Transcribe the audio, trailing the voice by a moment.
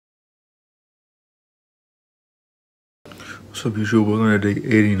What's up, YouTube? We're going to day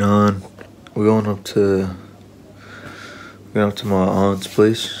 89. We're going up to my aunt's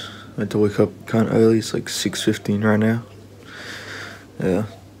place. I had to wake up kind of early. It's like 6:15 right now. Yeah.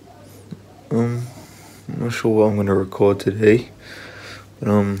 I'm not sure what I'm going to record today, but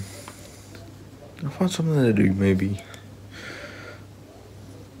I'll find something to do maybe.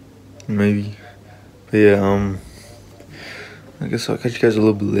 But yeah, I guess I'll catch you guys a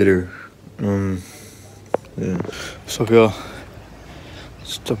little bit later. Yeah. So y'all,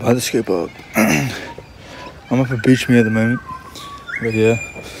 stop by the skate park. I'm up at Beach Me at the moment. But yeah,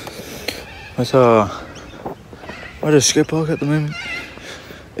 that's at a skate park at the moment.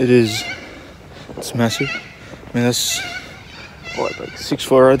 It's massive. I mean, that's what, like 6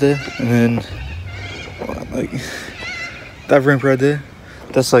 foot right there, and then like that ramp right there,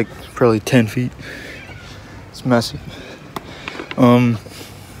 that's like probably 10 feet. It's massive.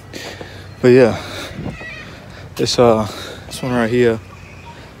 But yeah, this one right here,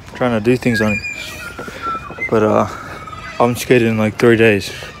 I'm trying to do things on it, but I'm skated in like 3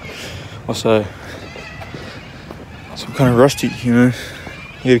 days. Also, so I'm kind of rusty, you know.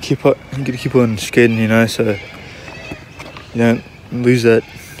 You gotta keep on skating, you know, so you don't lose that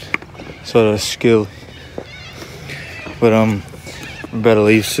sort of skill. But I'm about to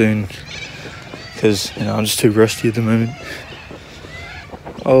leave soon because, you know, I'm just too rusty at the moment.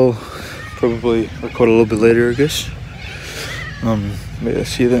 I'll probably record a little bit later, I guess. But yeah,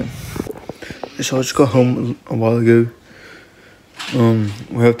 see you then. So I just got home a while ago.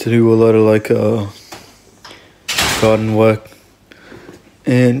 We have to do a lot of like garden work,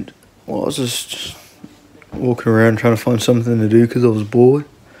 and well, I was just walking around trying to find something to do because I was bored.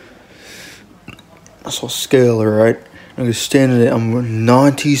 I saw a scale, right? I was standing there. I'm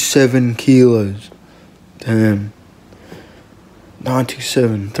 97 kilos. Damn.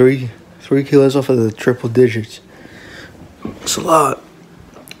 97. Three kilos off of the triple digits. It's a lot.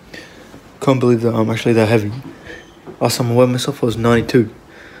 Can't believe that I'm actually that heavy. Last time I weighed myself I was 92. That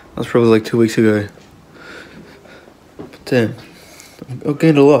was probably like 2 weeks ago. But damn, I've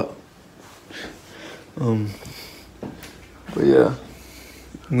gained a lot. But yeah,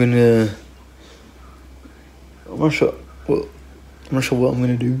 I'm not sure what I'm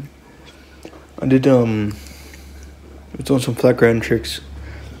gonna do. I did was doing some flat ground tricks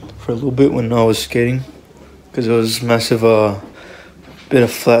for a little bit when I was skating, because it was massive bit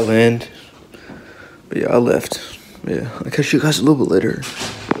of flat land. But yeah, I left. Yeah, I'll catch you guys a little bit later.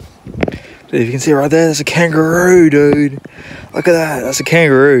 Dude, if you can see right there, that's a kangaroo, dude. Look at that, that's a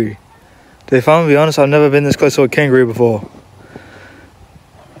kangaroo. Dude, if I'm gonna be honest, I've never been this close to a kangaroo before.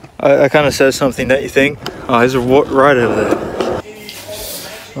 I kind of said something that you think. Oh, there's a right over there.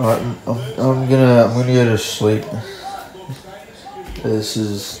 Alright, I'm gonna go to sleep. This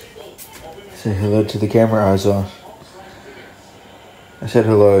is, say hello to the camera eyes on. I said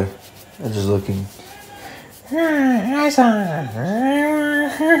hello. I'm just looking.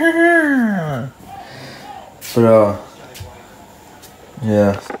 But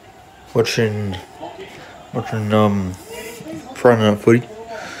yeah, watching Friday Night Footy.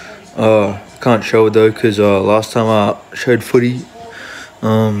 Can't show it though, cause last time I showed footy,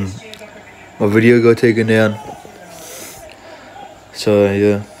 my video got taken down. So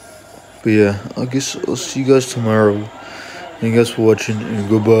yeah, but yeah, I guess I'll see you guys tomorrow. Thank you guys for watching, and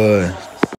goodbye.